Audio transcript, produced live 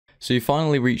So you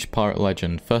finally reached Pirate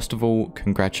Legend. First of all,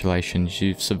 congratulations,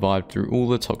 you've survived through all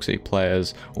the toxic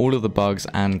players, all of the bugs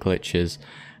and glitches,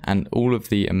 and all of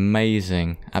the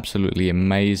amazing, absolutely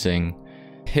amazing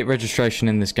hit registration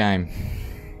in this game.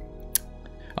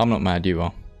 I'm not mad, you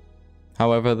are.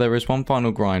 However, there is one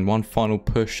final grind, one final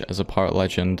push as a Pirate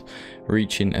Legend,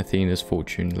 reaching Athena's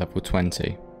fortune level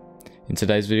 20. In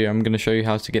today's video, I'm going to show you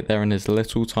how to get there in as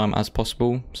little time as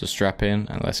possible, so strap in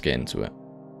and let's get into it.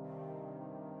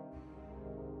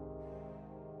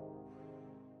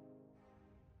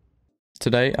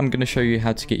 Today, I'm going to show you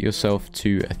how to get yourself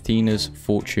to Athena's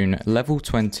fortune level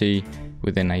 20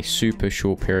 within a super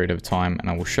short period of time, and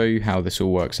I will show you how this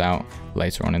all works out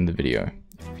later on in the video.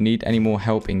 If you need any more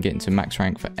help in getting to max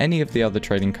rank for any of the other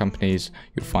trading companies,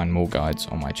 you'll find more guides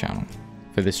on my channel.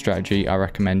 For this strategy, I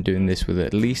recommend doing this with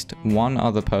at least one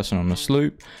other person on the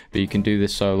sloop, but you can do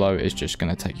this solo, it's just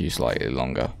going to take you slightly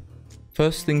longer.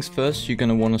 First things first, you're going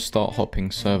to want to start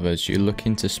hopping servers. You're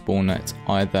looking to spawn at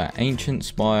either Ancient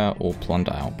Spire or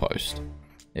Plunder Outpost.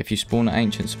 If you spawn at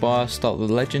Ancient Spire, start the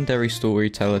Legendary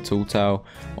Storyteller Tooltail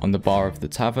on the bar of the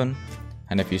tavern,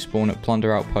 and if you spawn at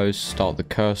Plunder Outpost, start the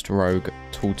Cursed Rogue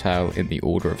Tooltail in the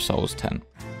Order of Souls tent.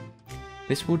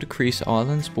 This will decrease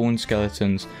island spawn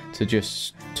skeletons to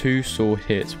just 2 sword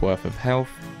hits worth of health,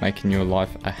 making your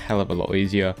life a hell of a lot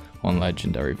easier on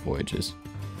legendary voyages.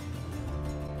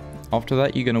 After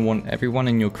that, you're going to want everyone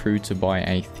in your crew to buy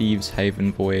a Thieves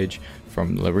Haven voyage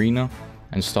from Larena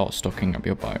and start stocking up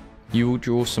your boat. You will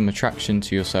draw some attraction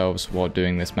to yourselves while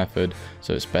doing this method,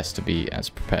 so it's best to be as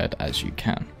prepared as you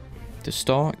can. To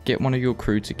start, get one of your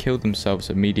crew to kill themselves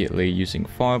immediately using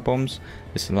firebombs.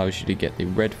 This allows you to get the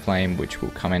red flame, which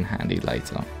will come in handy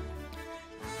later.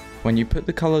 When you put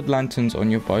the coloured lanterns on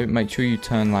your boat, make sure you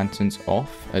turn lanterns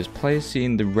off, as players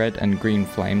seeing the red and green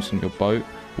flames on your boat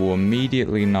will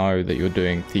immediately know that you're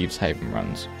doing Thieves Haven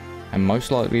runs, and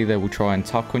most likely they will try and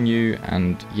tuck on you,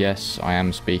 and yes, I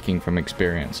am speaking from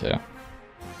experience here.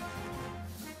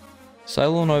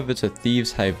 Sail on over to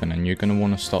Thieves Haven and you're going to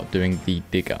want to start doing the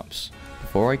dig ups.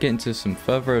 Before I get into some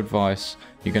further advice,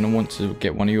 you're going to want to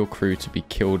get one of your crew to be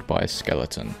killed by a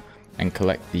skeleton and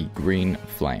collect the green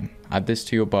flame. Add this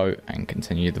to your boat and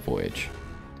continue the voyage.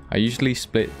 I usually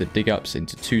split the dig ups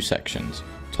into 2 sections,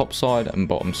 top side and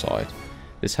bottom side.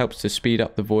 This helps to speed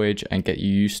up the voyage and get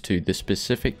you used to the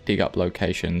specific dig up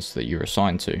locations that you're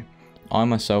assigned to. I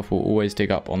myself will always dig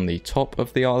up on the top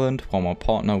of the island, while my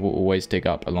partner will always dig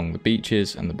up along the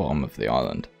beaches and the bottom of the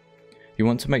island. You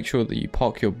want to make sure that you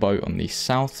park your boat on the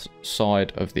south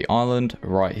side of the island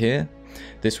right here.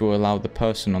 This will allow the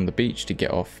person on the beach to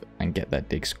get off and get their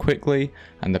digs quickly,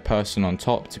 and the person on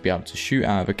top to be able to shoot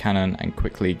out of a cannon and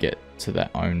quickly get to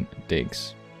their own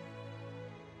digs.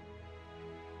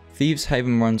 Thieves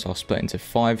Haven runs are split into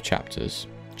 5 chapters.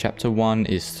 Chapter 1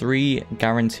 is 3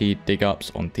 guaranteed dig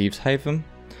ups on Thieves Haven.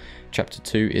 Chapter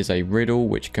 2 is a riddle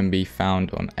which can be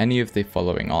found on any of the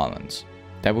following islands: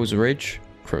 Devil's Ridge,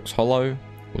 Crook's Hollow,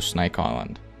 or Snake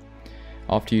Island.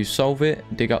 After you solve it,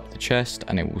 dig up the chest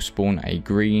and it will spawn a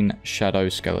green shadow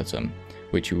skeleton,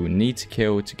 which you will need to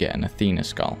kill to get an Athena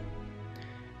skull.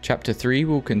 Chapter 3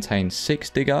 will contain 6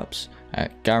 dig ups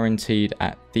guaranteed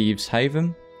at Thieves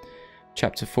Haven.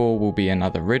 Chapter 4 will be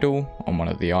another riddle on one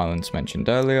of the islands mentioned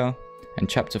earlier, and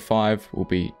Chapter 5 will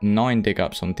be 9 dig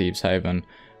ups on Thieves Haven.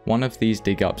 One of these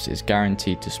dig ups is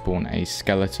guaranteed to spawn a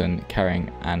skeleton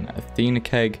carrying an Athena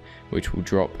keg, which will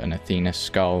drop an Athena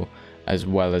skull as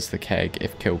well as the keg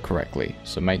if killed correctly,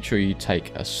 so make sure you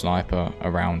take a sniper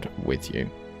around with you.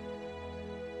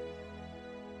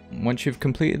 Once you've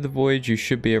completed the voyage, you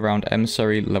should be around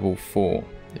emissary level 4.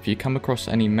 If you come across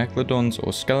any megalodons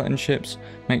or skeleton ships,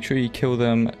 make sure you kill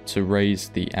them to raise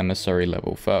the emissary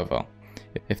level further.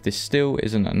 If this still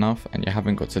isn't enough and you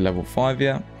haven't got to level 5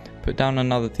 yet, put down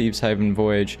another Thieves Haven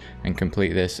voyage and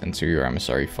complete this until you're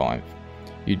emissary 5.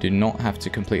 You do not have to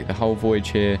complete the whole voyage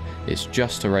here, it's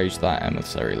just to raise that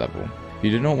emissary level.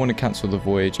 You do not want to cancel the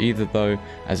voyage either though,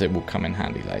 as it will come in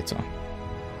handy later.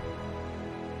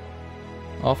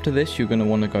 After this, you're going to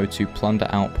want to go to Plunder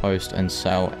Outpost and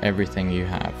sell everything you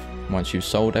have. Once you've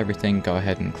sold everything, go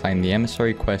ahead and claim the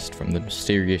emissary quest from the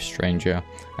mysterious stranger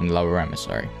and lower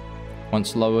emissary.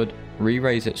 Once lowered,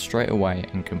 re-raise it straight away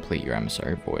and complete your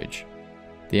emissary voyage.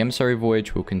 The emissary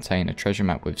voyage will contain a treasure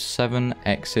map with 7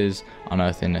 X's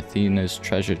unearthing Athena's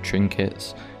treasure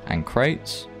trinkets and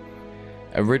crates,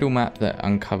 a riddle map that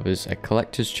uncovers a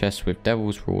collector's chest with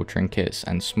Devil's Roar trinkets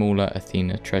and smaller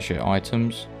Athena treasure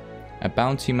items, a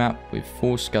bounty map with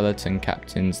 4 skeleton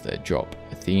captains that drop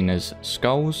Athena's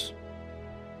skulls.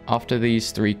 After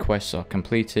these 3 quests are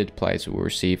completed, players will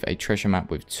receive a treasure map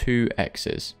with 2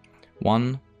 X's,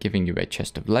 one giving you a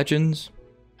chest of legends,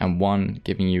 and 1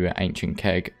 giving you an ancient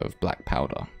keg of black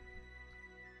powder.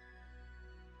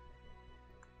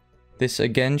 This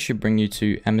again should bring you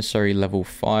to emissary level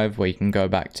 5, where you can go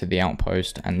back to the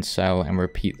outpost and sell and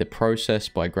repeat the process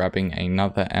by grabbing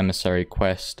another emissary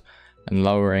quest and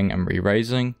lowering and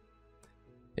re-raising.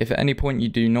 If at any point you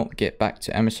do not get back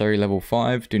to emissary level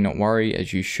 5, do not worry,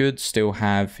 as you should still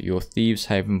have your Thieves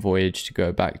Haven voyage to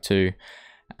go back to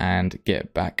and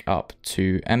get back up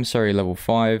to emissary level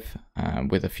 5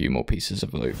 with a few more pieces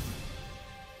of loot.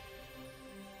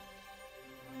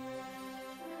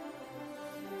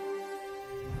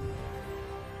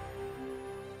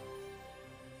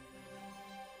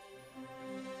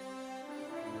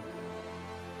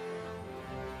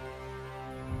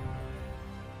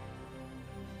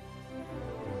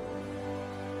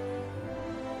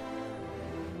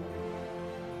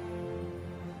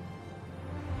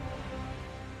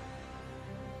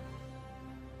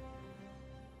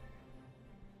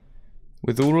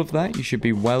 With all of that, you should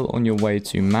be well on your way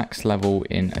to max level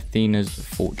in Athena's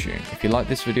fortune. If you like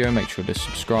this video, make sure to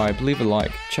subscribe, leave a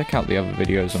like, check out the other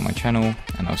videos on my channel,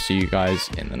 and I'll see you guys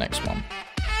in the next one.